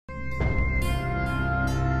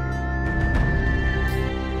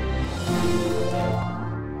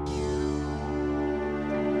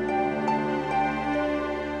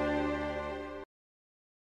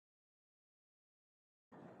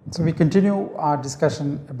So we continue our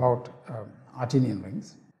discussion about Artinian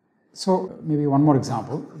rings. So maybe one more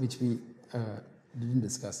example which we didn't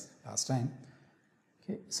discuss last time.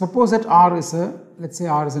 Okay. Suppose that R is let's say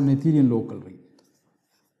R is an Artinian local ring.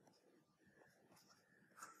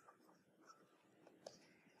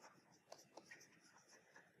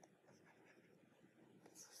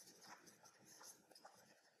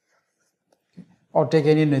 Okay. Or take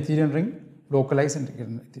any Artinian ring, localize and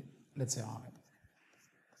take let's say R.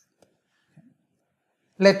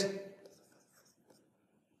 Let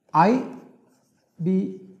I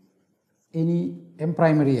be any M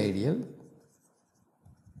primary ideal,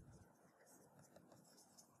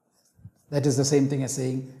 that is the same thing as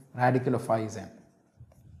saying radical of I is M.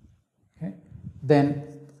 Okay. Then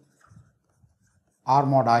R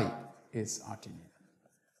mod I is Artinian.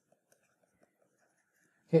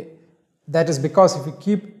 Okay. That is because if you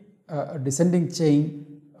keep a descending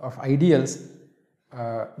chain of ideals,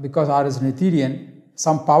 because R is an Artinian,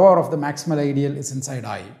 some power of the maximal ideal is inside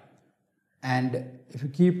I, and if you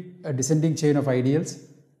keep a descending chain of ideals,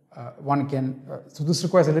 one can, so this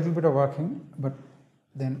requires a little bit of working, but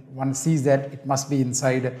then one sees that it must be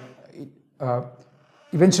inside,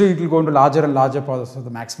 eventually it will go into larger and larger powers of the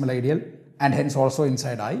maximal ideal and hence also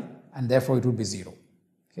inside I, and therefore it will be 0.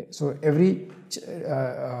 Okay. So every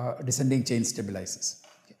descending chain stabilizes.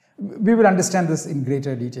 Okay. We will understand this in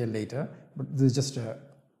greater detail later, but this is just a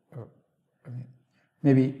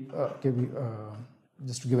maybe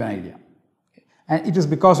just to give an idea. Okay. And it is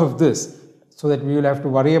because of this, so that we will have to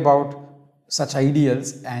worry about such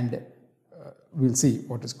ideals, and we will see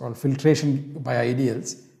what is called filtration by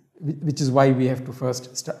ideals, which is why we have to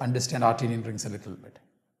first understand Artinian rings a little bit.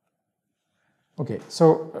 Okay,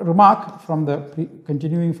 so remark from the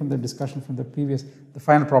continuing from the discussion from the previous, the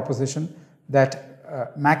final proposition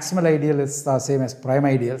that maximal ideal is the same as prime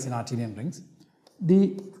ideals in Artinian rings.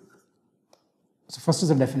 So first is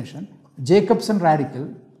a definition. Jacobson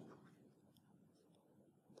radical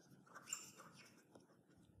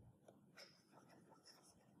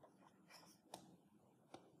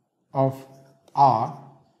of R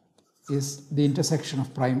is the intersection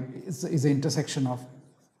of prime, is the intersection of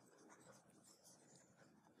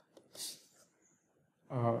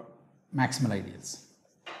maximal ideals.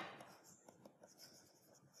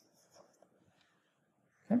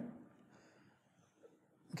 Okay.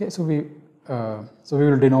 Okay, so we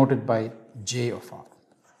will denote it by J of R.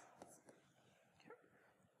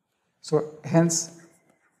 So hence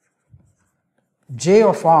J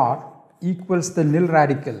of R equals the nil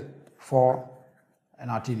radical for an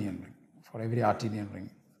Artinian ring, for every Artinian ring.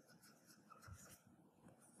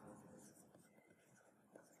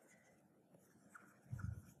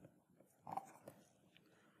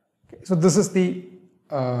 Okay, so this is the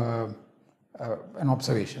an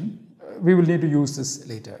observation. We will need to use this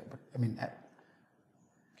later, but I mean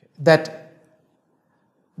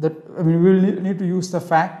we will need to use the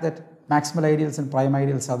fact that maximal ideals and prime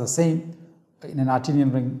ideals are the same in an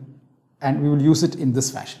Artinian ring, and we will use it in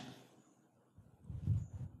this fashion.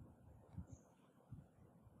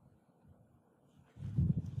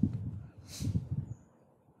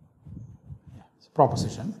 Yeah, so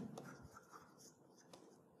proposition.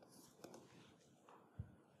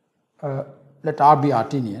 Let R be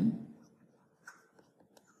Artinian.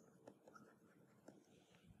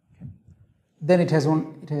 Then it has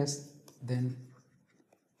only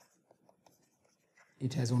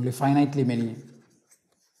finitely many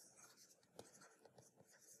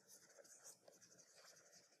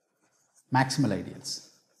maximal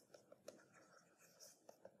ideals.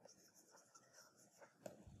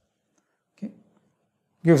 Okay.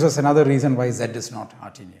 Gives us another reason why Z is not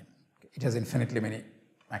Artinian. It has infinitely many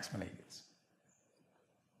maximal ideals.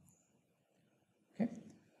 Okay.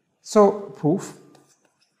 So proof.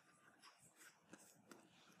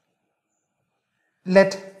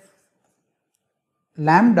 Let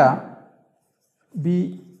lambda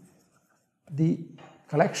be the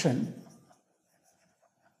collection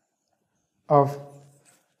of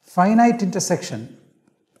finite intersection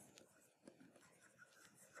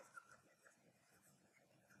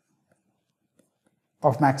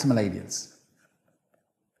of maximal ideals.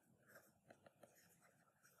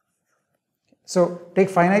 So take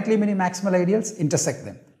finitely many maximal ideals, intersect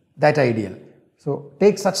them, that ideal. So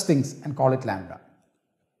take such things and call it lambda.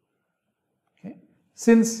 Okay.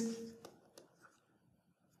 Since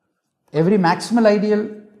every maximal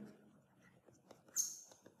ideal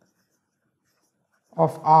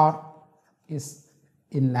of R is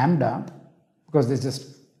in lambda, because there is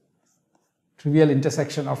just trivial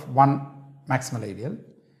intersection of one maximal ideal,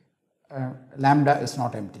 lambda is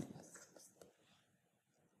not empty.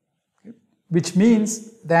 Okay. which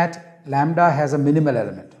means that lambda has a minimal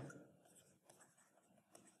element.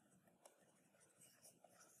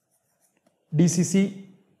 DCC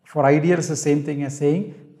for ideals is the same thing as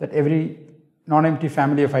saying that every non-empty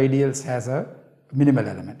family of ideals has a minimal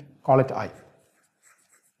element. Call it I.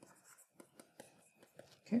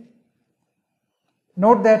 Okay.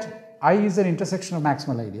 Note that I is an intersection of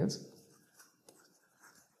maximal ideals.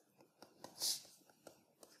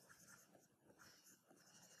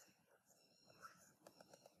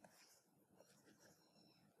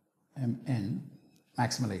 Mn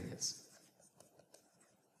maximal ideals.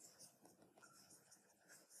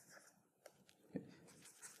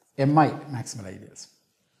 Mi maximal ideals.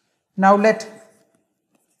 Now let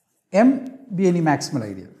M be any maximal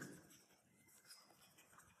ideal.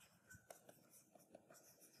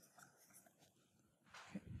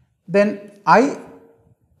 Then I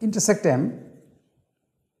intersect M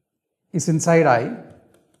is inside I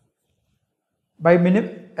by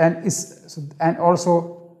and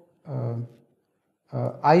also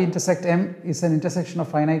I intersect M is an intersection of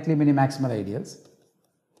finitely many maximal ideals.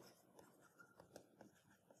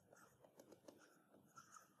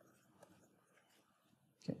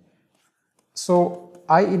 Okay. So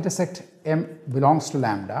I intersect M belongs to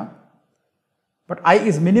lambda, but I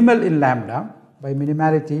is minimal in lambda by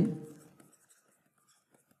minimality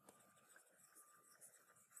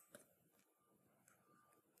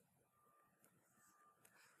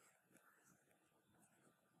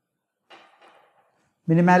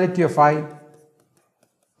of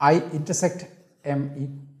I intersect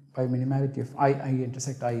M by minimality of I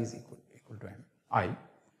intersect I is equal to M, I.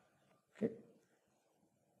 Okay.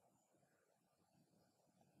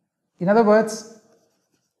 In other words,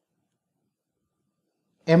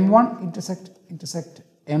 M1 intersect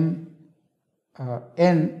M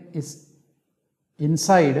N is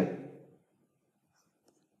inside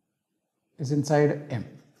M.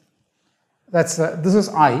 That's this is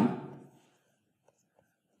I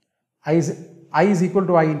is equal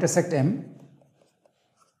to I intersect M,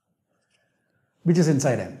 which is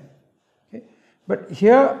inside M. Okay. But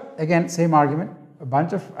here again same argument, a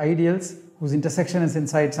bunch of ideals whose intersection is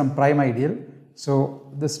inside some prime ideal.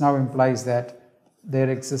 So this now implies that there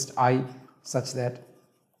exists I such that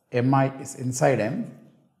Mi is inside M.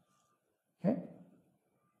 Okay.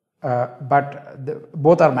 But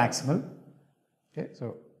both are maximal. Okay.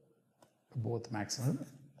 So both maximal.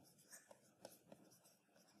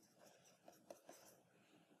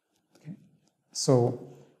 So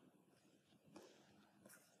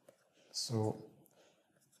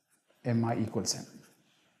Mi equals M.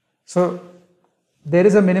 So there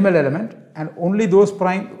is a minimal element, and only those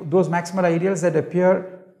maximal ideals that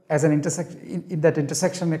appear as an intersection in that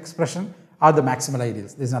intersection expression are the maximal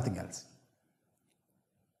ideals. There is nothing else.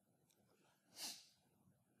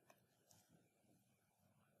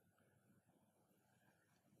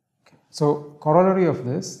 Okay. So corollary of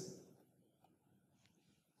this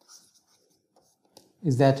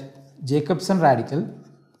is that Jacobson radical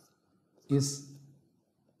is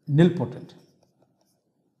nilpotent.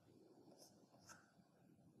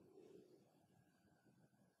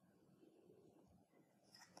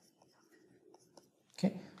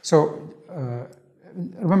 Okay. So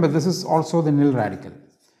remember, this is also the nil radical.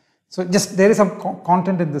 So just there is some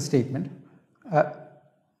content in the statement.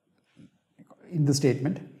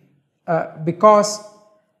 Because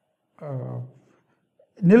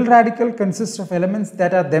nil radical consists of elements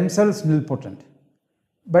that are themselves nilpotent.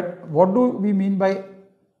 But what do we mean by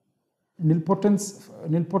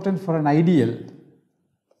nilpotent for an ideal?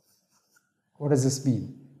 What does this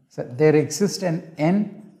mean? So there exists an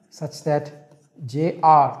n such that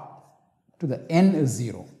Jr to the n is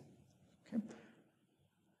 0. Okay.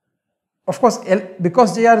 Of course,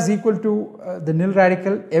 because Jr is equal to the nil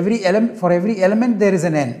radical, for every element there is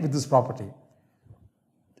an n with this property.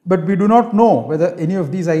 But we do not know whether any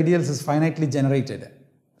of these ideals is finitely generated.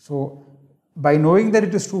 So by knowing that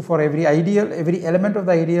it is true for every ideal, every element of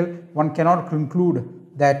the ideal, one cannot conclude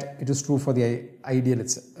that it is true for the ideal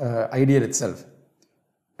itself.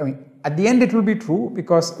 I mean, at the end it will be true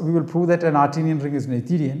because we will prove that an Artinian ring is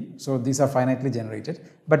Noetherian, so these are finitely generated,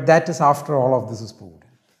 but that is after all of this is proved.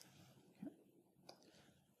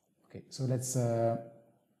 Okay, so let's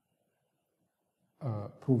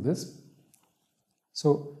prove this.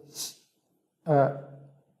 So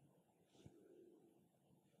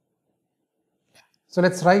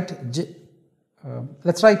let's write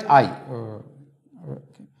I.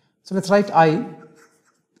 Okay. So let's write I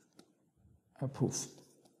proof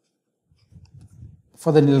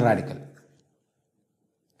for the nil radical.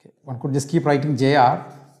 Okay. One could just keep writing Jr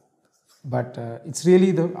but it's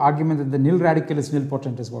really the argument that the nil radical is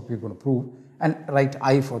nilpotent is what we're going to prove, and write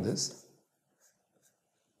I for this.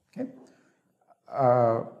 Okay.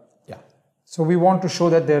 Yeah. So we want to show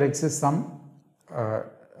that there exists some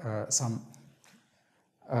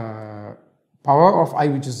power of I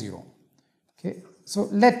which is 0. Okay. So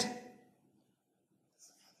let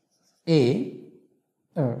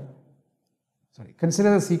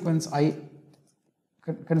consider the sequence I,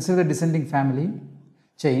 consider the descending family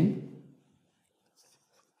chain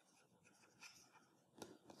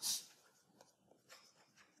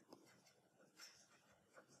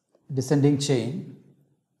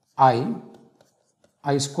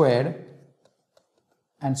I squared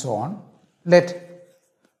and so on. Let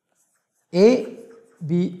A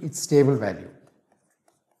be its stable value.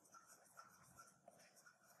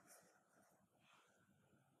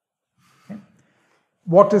 Okay.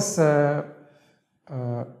 What is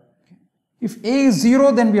if A is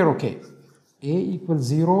 0, then we are okay. A equals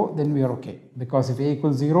 0, then we are okay, because if A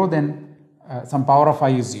equals 0, then some power of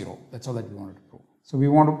I is 0. That's all that we wanted to prove. So we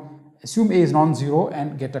want to assume A is non-zero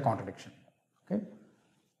and get a contradiction. Okay.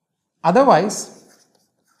 Otherwise,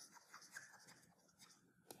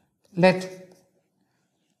 let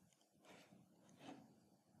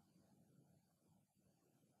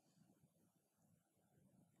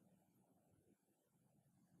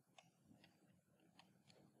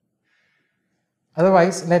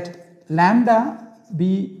lambda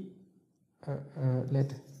be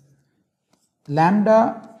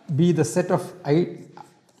the set of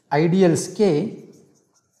ideals K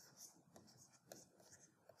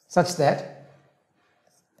such that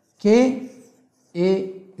K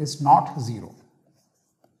A is not 0.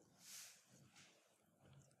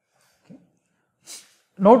 Okay.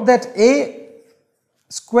 Note that A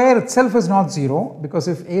square itself is not 0, because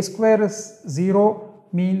if A square is 0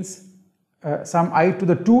 means some I to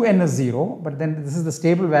the 2n is 0, but then this is the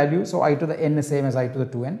stable value, so I to the n is same as I to the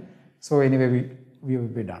 2n. So anyway, we will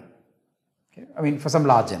be done. Okay. I mean, for some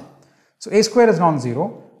large n. So A square is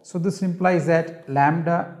non-zero, so this implies that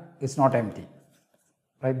lambda is not empty.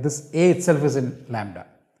 Right? This A itself is in lambda.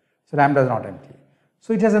 So lambda is not empty.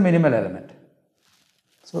 So it has a minimal element.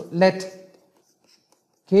 So let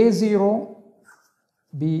K0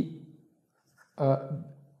 be a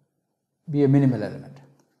minimal element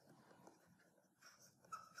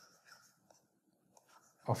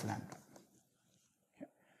of lambda. Okay.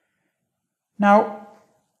 Now,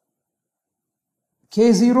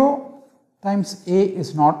 K0 times A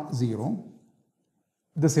is not 0.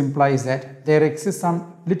 This implies that there exists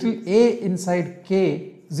some little a inside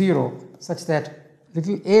K0 such that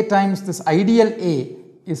little a times this ideal A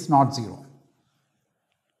is not 0.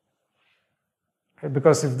 Okay,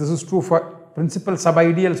 because if this is true for principal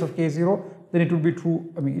subideals of K0, then it would be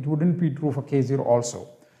true, I mean, it wouldn't be true for K0 also.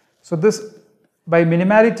 So this, by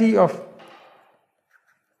minimality of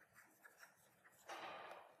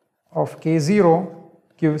K0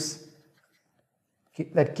 gives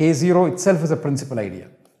that K0 itself is a principal ideal,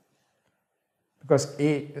 because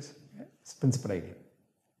A is principal ideal.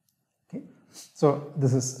 Okay. So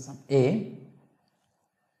this is some A.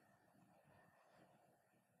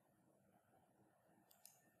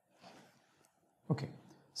 Okay.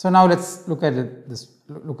 So now let's look at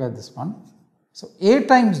this one. So A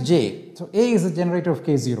times J, so A is the generator of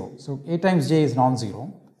K0. So A times J is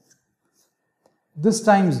non-zero. This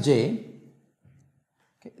times J,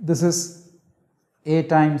 okay, this is A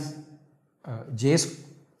times J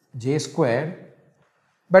squared.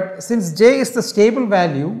 But since J is the stable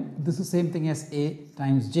value, this is same thing as A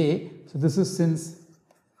times J. So this is since,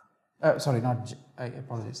 sorry, not J, I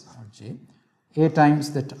apologize, not J. A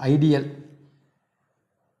times that ideal,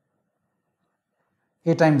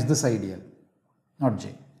 A times this ideal, not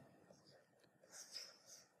J.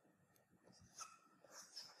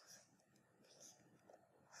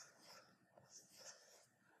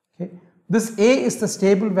 Okay. This A is the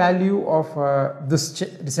stable value of this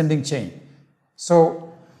descending chain.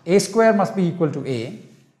 So A square must be equal to A.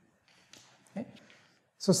 Okay.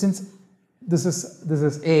 So since this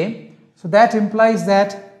is A, so that implies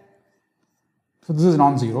that, so this is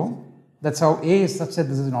non-zero. That's how A is such that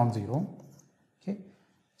this is non-zero. Okay.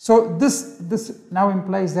 So this now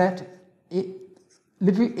implies that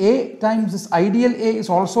little a times this ideal A is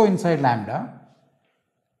also inside lambda.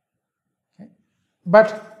 Okay.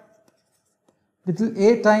 But little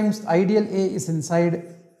a times ideal A is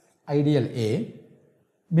inside ideal A.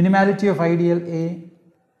 Minimality of ideal A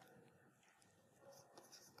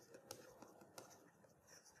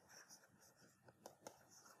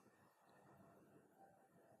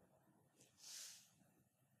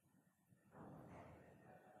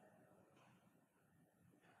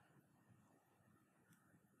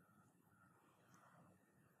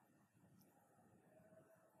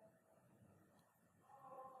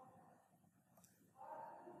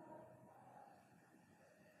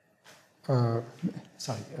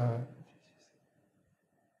sorry,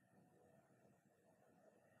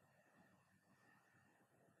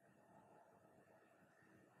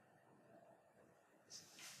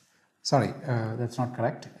 sorry, that's not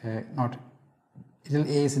correct. Not little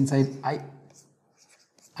a is inside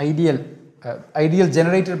ideal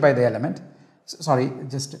generated by the element. Sorry,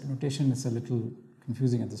 just notation is a little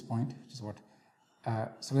confusing at this point, which is what.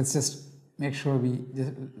 So let's just make sure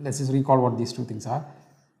let's just recall what these two things are.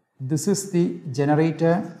 This is the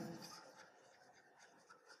generator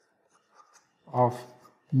of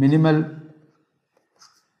minimal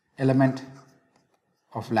element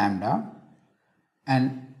of lambda,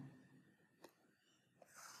 and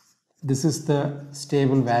this is the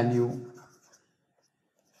stable value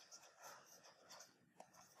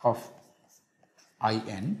of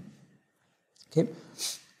in. Okay,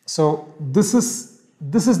 so this is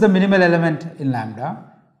the minimal element in lambda.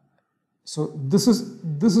 So this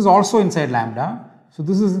is also inside lambda. So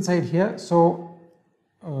this is inside here. So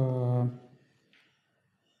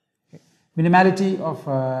minimality of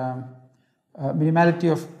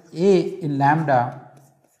a in lambda,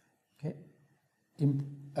 okay,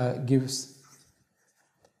 gives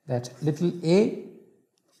that little a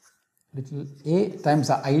times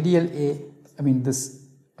the ideal a. I mean this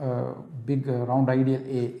big round ideal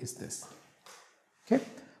a is this. Okay.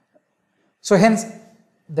 So hence,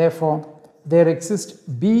 therefore, there exists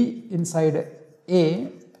b inside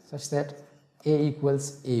a such that a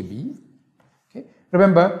equals ab. Okay.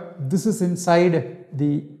 Remember, this is inside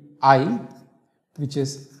the I, which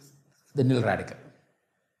is the nil radical.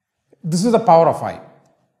 This is the power of I.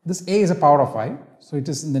 This a is a power of I, so it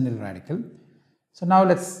is in the nil radical. So now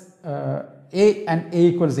let's a and a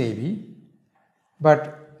equals ab,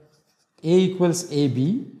 but a equals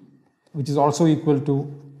ab, which is also equal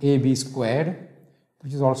to ab squared,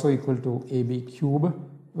 which is also equal to ab cube.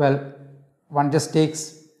 Well, one just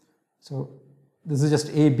takes, so this is just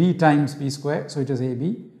ab times b square, so it is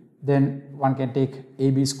ab. Then one can take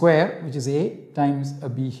ab square, which is a times a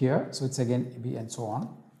b here, so it's again b and so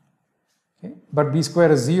on. Okay. But b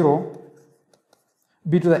square is 0,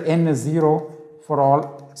 b to the n is 0 for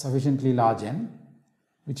all sufficiently large n,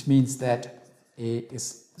 which means that a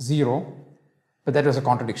is 0, but that was a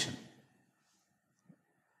contradiction.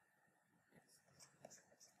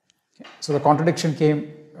 Okay. So the contradiction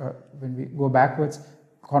came, when we go backwards,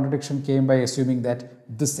 contradiction came by assuming that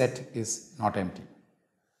this set is not empty.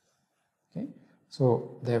 Okay.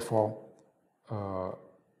 So therefore,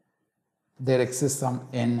 there exists some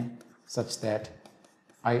n such that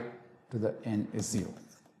I to the n is 0.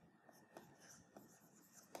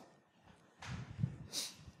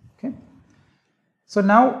 Okay. So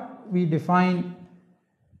now we define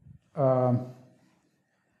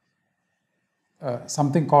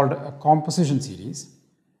something called a composition series.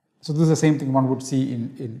 So this is the same thing one would see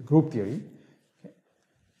in group theory. Okay.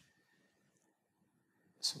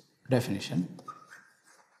 So definition.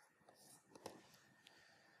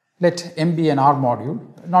 Let M be an R module.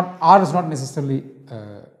 Not R is not necessarily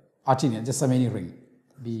Artinian, just some any ring.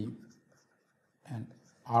 Be an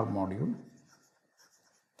R module,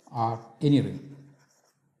 or any ring.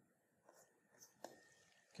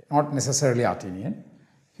 Okay. Not necessarily Artinian.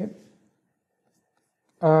 Okay.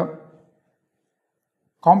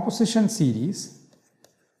 Composition series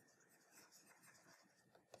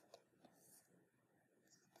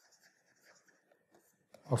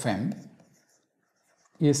of M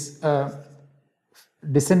is a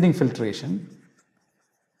descending filtration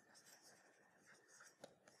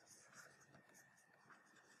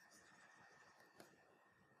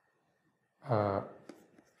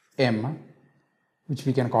M, which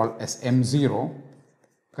we can call as M0,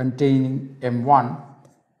 containing M1,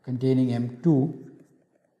 containing M2,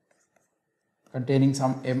 containing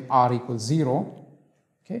some MR equals 0,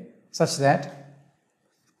 okay, such that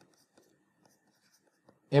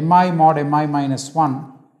Mi mod Mi minus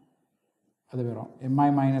 1, other way around,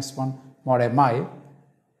 Mi minus 1 mod Mi,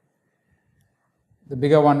 the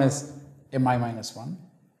bigger one is Mi minus 1,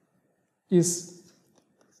 is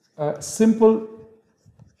a simple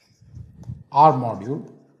R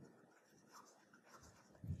module.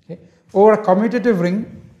 Okay. Over a commutative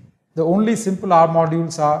ring, the only simple R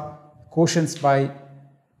modules are quotients by,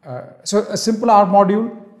 so a simple R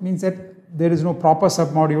module means that there is no proper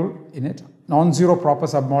submodule in it, non-zero proper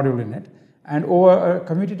submodule in it, and over a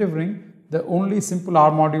commutative ring, the only simple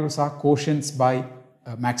R modules are quotients by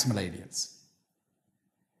maximal ideals.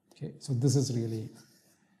 Okay, so this is really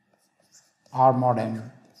R mod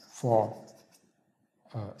M for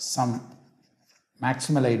some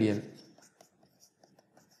maximal ideal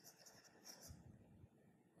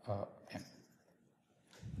M.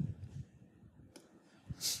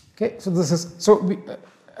 Okay, so this is, so we,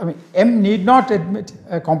 I mean, M need not admit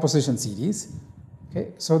a composition series.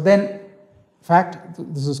 Okay, so then, in fact,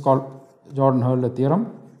 this is called Jordan-Hurley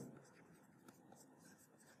theorem.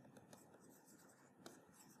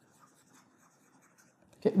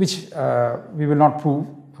 Okay, which we will not prove.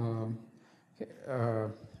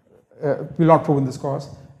 Will not prove in this course.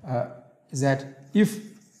 Is that if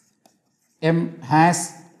M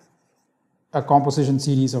has a composition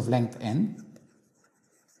series of length n,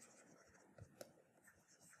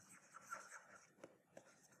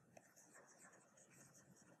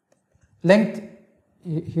 length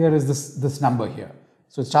here is this number here.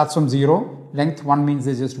 So it starts from 0. Length 1 means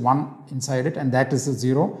there's just 1 inside it, and that is a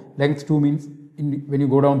 0. Length 2 means when you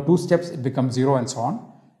go down 2 steps, it becomes 0, and so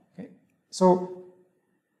on. Okay. So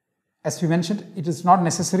as we mentioned, it is not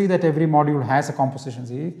necessary that every module has a composition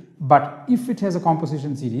series, but if it has a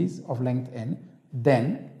composition series of length n,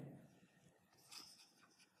 then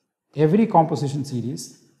every composition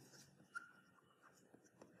series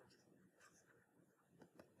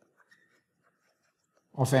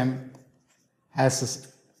of M has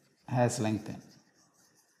length n.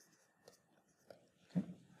 Okay.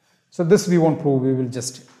 So this we won't prove, we will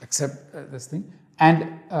just accept this thing,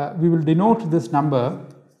 and we will denote this number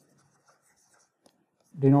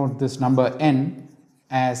n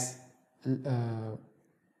as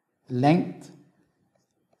length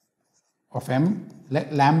of M,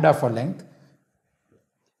 lambda for length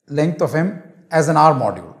of M as an R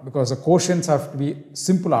module, because the quotients have to be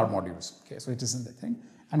simple R modules. Okay, so it isn't the thing,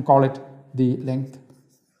 and call it the length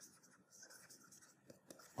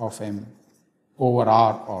of M over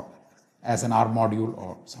R, or as an R module,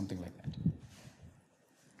 or something like that.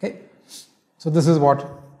 Okay, so this is what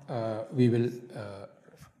we will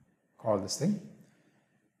call this thing.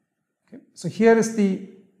 Okay. So here is the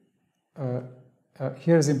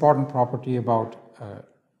important property about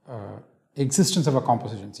existence of a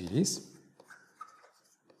composition series.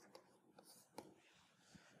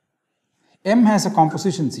 M has a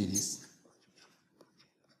composition series.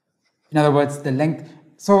 In other words, the length.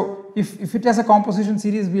 So if it has a composition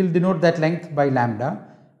series, we will denote that length by lambda.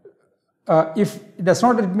 If it does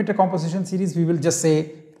not admit a composition series, we will just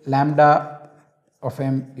say lambda of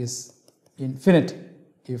M is infinite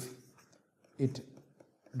if it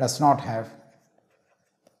does not have,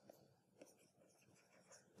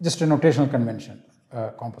 just a notational convention,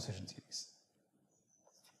 composition series.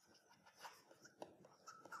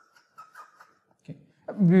 Okay.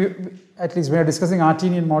 At least when we are discussing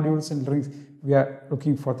Artinian modules and rings, we are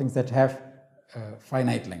looking for things that have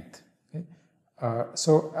finite length. Okay.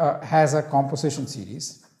 Has a composition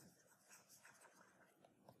series.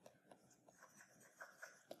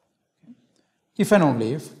 If and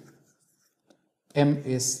only if M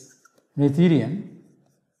is Noetherian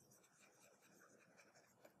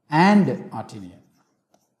and Artinian.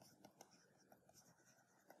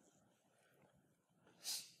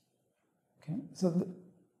 Okay, so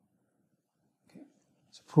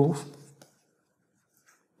proof.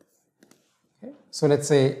 Okay, so let's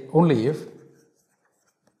say only if.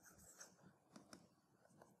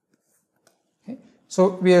 Okay,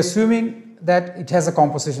 so we are assuming that it has a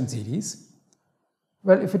composition series.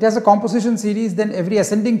 Well, if it has a composition series, then every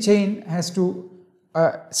ascending chain has to,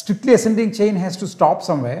 strictly ascending chain has to stop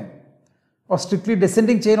somewhere, or strictly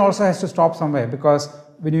descending chain also has to stop somewhere, because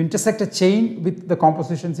when you intersect a chain with the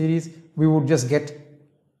composition series, we would just get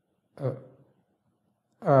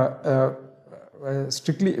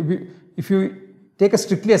if you take a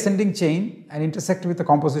strictly ascending chain and intersect with the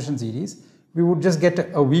composition series, we would just get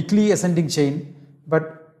a weakly ascending chain,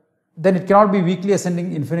 but then it cannot be weakly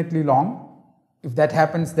ascending infinitely long. If that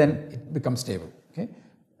happens, then it becomes stable. Okay,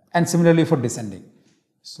 and similarly for descending.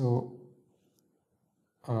 So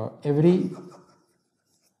every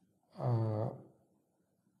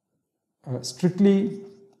strictly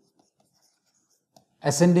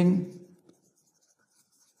ascending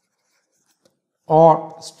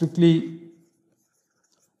or strictly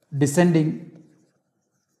descending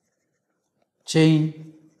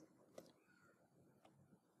chain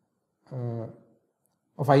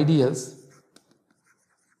of ideals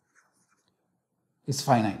is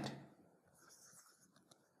finite.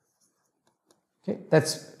 Okay,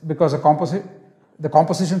 that's because the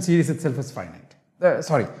composition series itself is finite.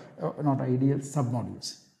 Not ideals,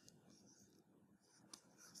 submodules.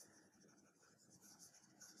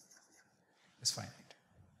 Is finite.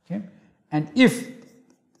 Okay, and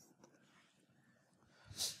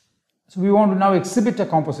so we want to now exhibit a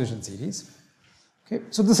composition series. Okay,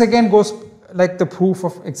 so this again goes like the proof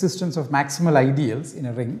of existence of maximal ideals in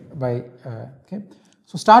a ring by okay.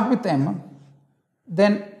 So start with M,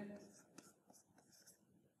 then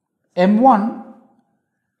M1,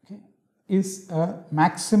 okay, is a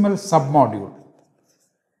maximal submodule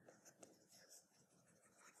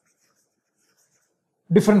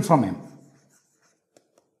different from M.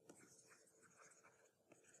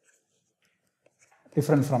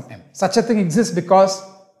 Different from M. Such a thing exists because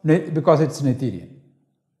it's Noetherian.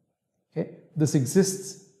 Okay, this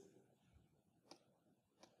exists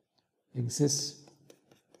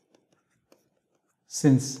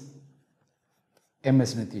since M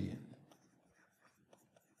is Noetherian.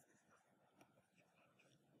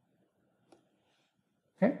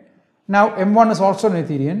 Okay. Now M1 is also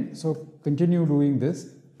Noetherian, so continue doing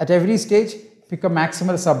this. At every stage, pick a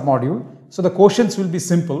maximal submodule. So the quotients will be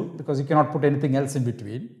simple because you cannot put anything else in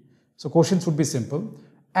between. So quotients would be simple,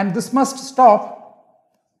 and this must stop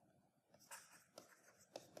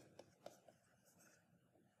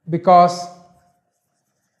because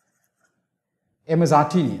M is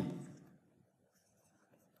Artinian.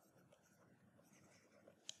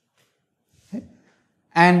 Okay.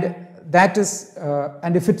 And that is,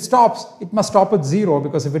 and if it stops, it must stop at 0,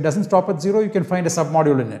 because if it doesn't stop at 0, you can find a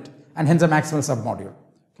submodule in it, and hence a maximal submodule.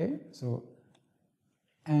 Okay, so,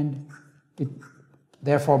 and it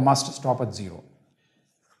therefore must stop at 0.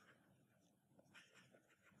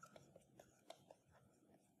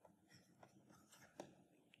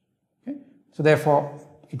 Okay, so therefore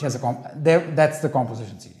it has a that's the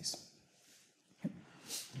composition series. Okay.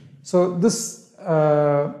 So this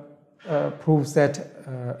proves that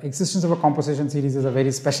existence of a composition series is a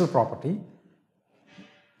very special property,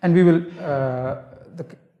 and we will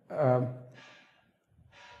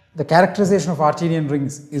the characterization of Artinian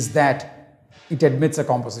rings is that it admits a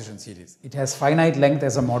composition series. It has finite length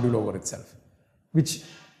as a module over itself, which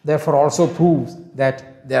therefore also proves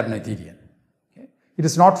that they are Noetherian. Okay. It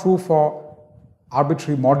is not true for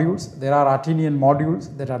arbitrary modules. There are Artinian modules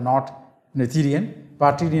that are not Noetherian,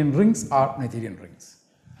 but Artinian rings are Noetherian rings.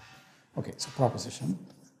 Okay, so proposition.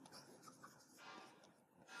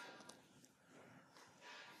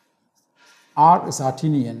 R is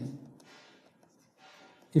Artinian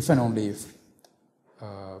if and only if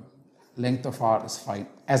length of R is finite,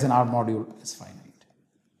 as an R module is finite.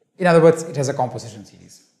 In other words, it has a composition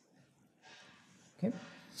series. Okay.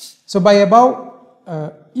 So by above,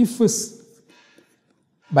 if is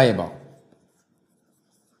by above.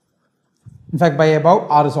 In fact, by above,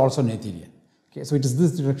 R is also Noetherian. Okay, so it is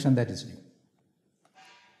this direction that is new.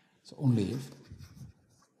 So only if.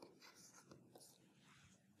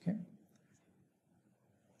 Okay.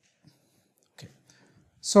 Okay.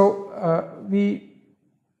 So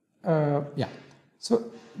yeah.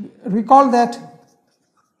 So recall that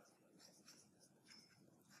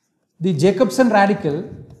the Jacobson radical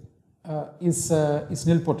is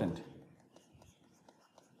nilpotent.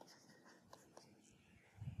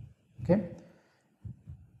 Okay.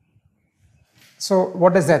 So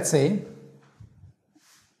what does that say?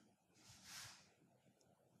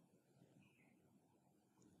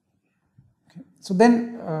 Okay. So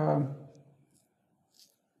then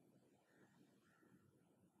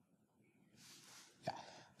yeah.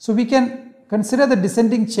 So we can consider the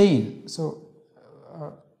descending chain. So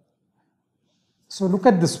so look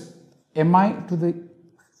at this, mi to the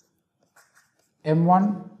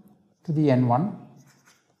m1 to the n1,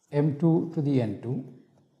 m2 to the n2.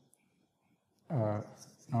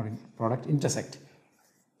 Not in product, intersect.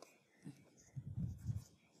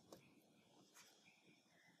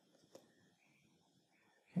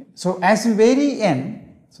 Okay. So as we vary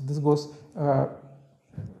n, so this goes,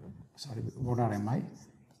 sorry, what are mi?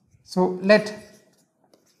 So let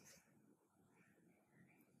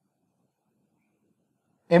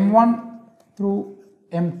m1 through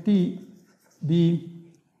mt be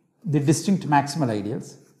the distinct maximal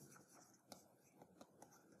ideals.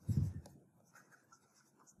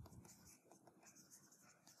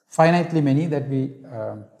 Finitely many that we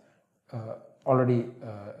already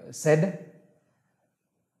said.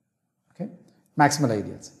 Okay, maximal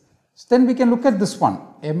ideals. So then we can look at this one,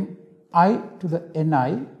 mi to the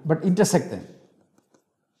ni, but intersect them.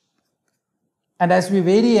 And as we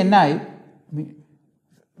vary ni,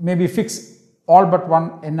 maybe fix all but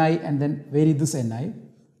one ni and then vary this ni.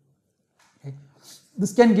 Okay.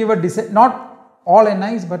 This can give a not all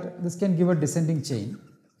ni's, but this can give a descending chain.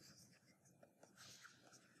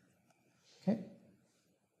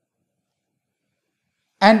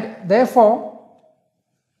 And therefore,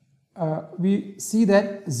 we see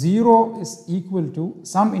that 0 is equal to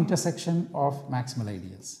some intersection of maximal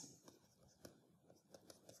ideals.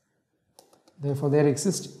 Therefore, there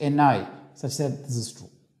exists ni such that this is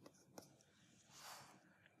true.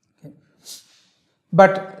 Okay.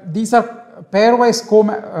 But these are pairwise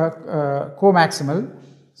co-maximal,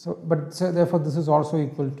 So therefore this is also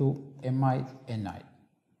equal to mi ni,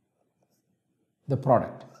 the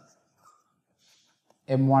product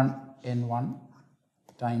m1 n1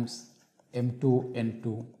 times m2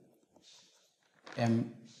 n2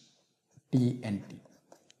 mt nt.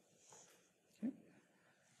 Okay.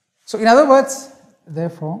 So in other words,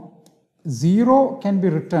 therefore 0 can be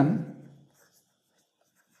written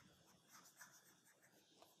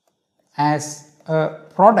as a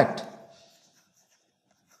product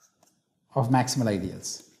of maximal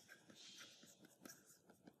ideals,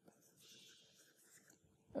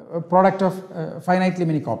 a product of finitely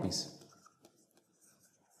many copies.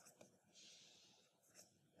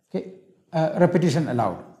 Okay, repetition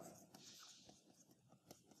allowed.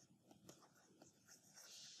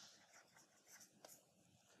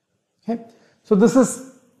 Okay, so this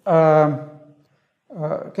is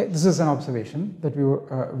okay. This is an observation that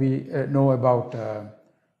we know about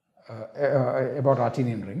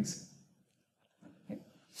Artinian rings. Okay.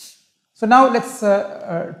 So now let's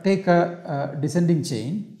take a descending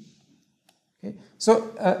chain. Okay.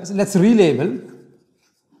 So let's relabel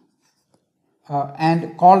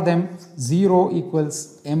and call them 0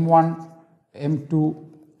 equals m1, m2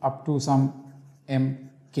 up to some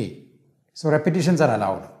mk. So repetitions are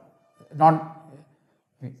allowed.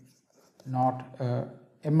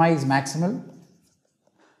 Mi is maximal,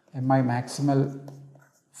 mi maximal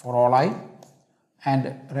for all I,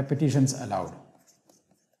 and repetitions allowed.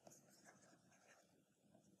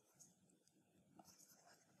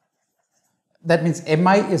 That means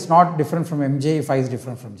mi is not different from mj if I is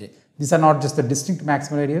different from j. These are not just the distinct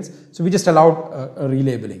maximal ideals. So we just allowed a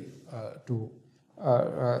relabeling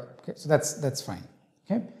okay, so that's fine.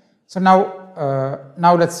 Okay. So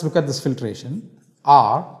now let's look at this filtration.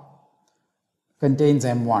 R contains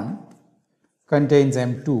m1, contains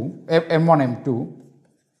m2, m1, m2,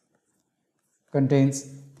 contains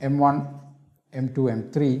m1, m2,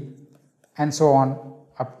 m3, and so on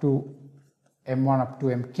up to m1 up to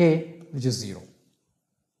mk, which is 0.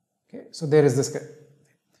 Okay, so there is this.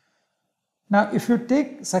 Now, if you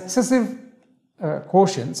take successive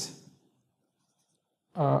quotients,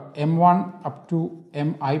 m1 up to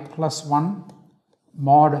mi plus 1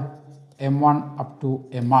 mod m1 up to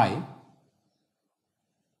mi,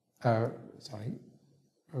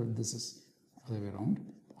 this is the other way around,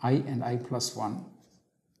 I and I plus 1.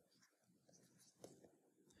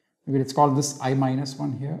 Maybe let's call this I minus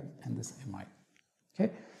 1 here and this mi.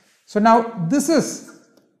 Okay. So now this is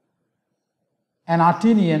an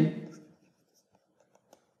Artinian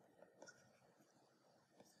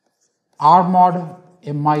R mod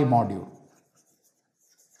mi module.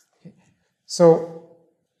 Okay. So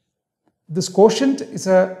this quotient is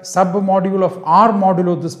a sub-module of R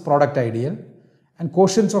modulo this product ideal, and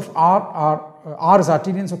quotients of R is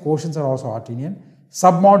Artinian, so quotients are also Artinian.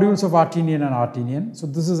 Submodules of Artinian and Artinian. So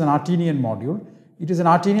this is an Artinian module. It is an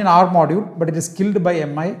Artinian R module, but it is killed by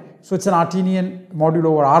mi, so it's an Artinian module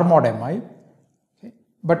over R mod mi. Okay.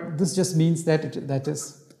 But this just means that that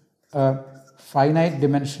is a finite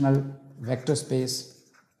dimensional vector space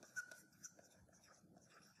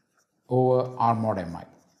over R mod mi.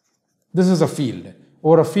 This is a field.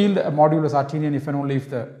 Over a field, a module is Artinian if and only if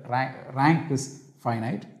the rank is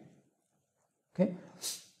finite. Okay.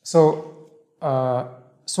 So,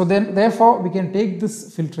 then therefore we can take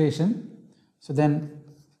this filtration. So then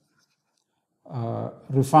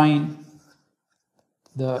refine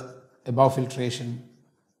the above filtration.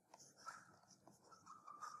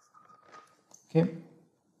 Okay.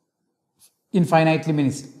 In finitely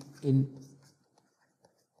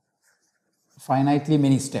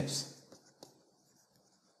many steps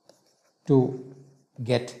to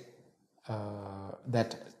get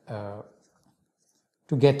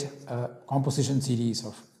a composition series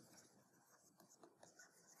of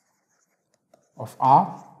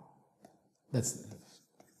R. That's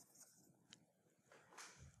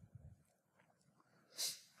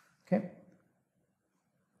okay.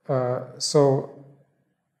 So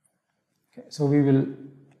we will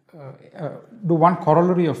do one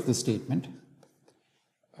corollary of this statement,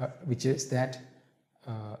 which is that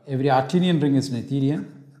every Artinian ring is Noetherian.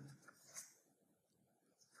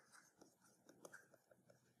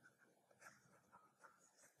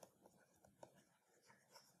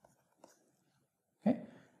 Okay,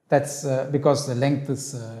 that's because the length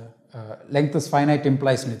is finite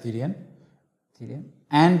implies Noetherian,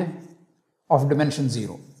 and of dimension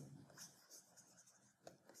 0.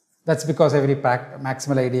 That's because every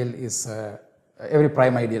maximal ideal is every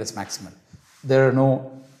prime ideal is maximal. There are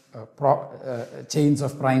no chains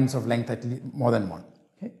of primes of length at least more than 1.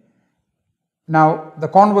 Okay. Now the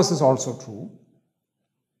converse is also true.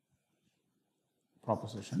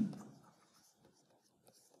 proposition.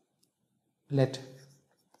 Let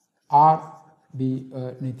R be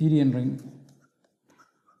a Noetherian ring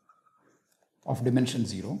of dimension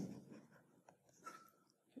 0,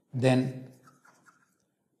 then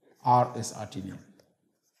R is Artinian.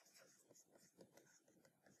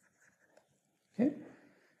 Okay.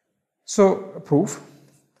 So, proof.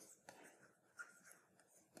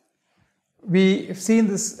 We have seen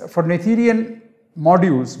this for Noetherian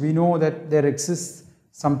modules. We know that there exists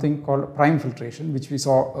something called prime filtration, which we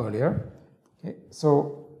saw earlier. Okay.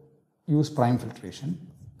 So, use prime filtration.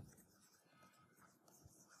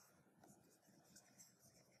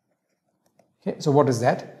 Okay. So, what is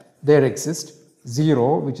that? There exists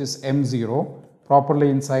 0, which is M0, properly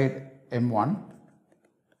inside M1,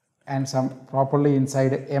 and some properly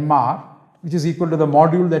inside MR, which is equal to the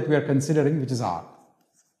module that we are considering, which is R.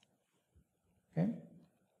 Okay.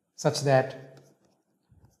 Such that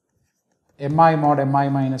Mi mod Mi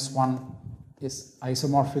minus 1 is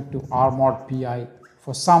isomorphic to R mod Pi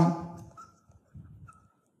for some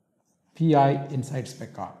Pi inside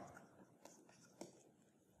spec R.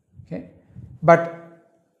 Okay. But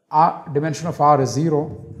R dimension of R is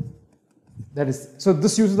 0. That is, so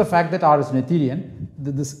this uses the fact that R is Noetherian,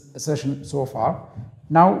 this assertion so far.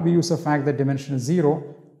 Now we use the fact that dimension is 0,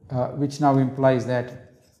 which now implies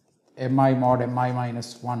that Mi mod Mi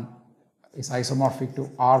minus 1 is isomorphic to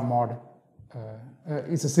R mod,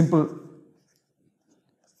 is a simple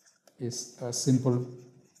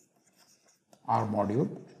R module.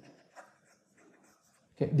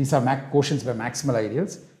 Okay. These are quotients by maximal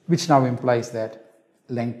ideals, which now implies that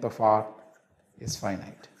length of R is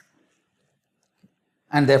finite,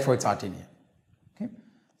 and therefore it's Artinian. Okay.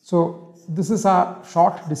 So this is our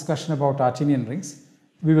short discussion about Artinian rings.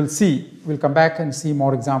 We'll come back and see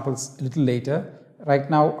more examples a little later. Right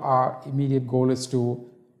now our immediate goal is to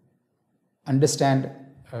understand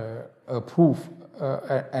a proof,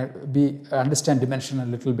 understand dimension a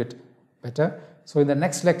little bit better. So in the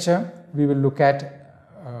next lecture we will look at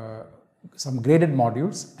some graded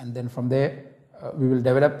modules, and then from there we will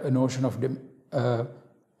develop a notion of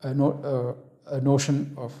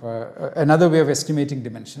another way of estimating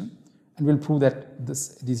dimension, and we'll prove that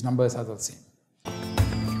these numbers are the same.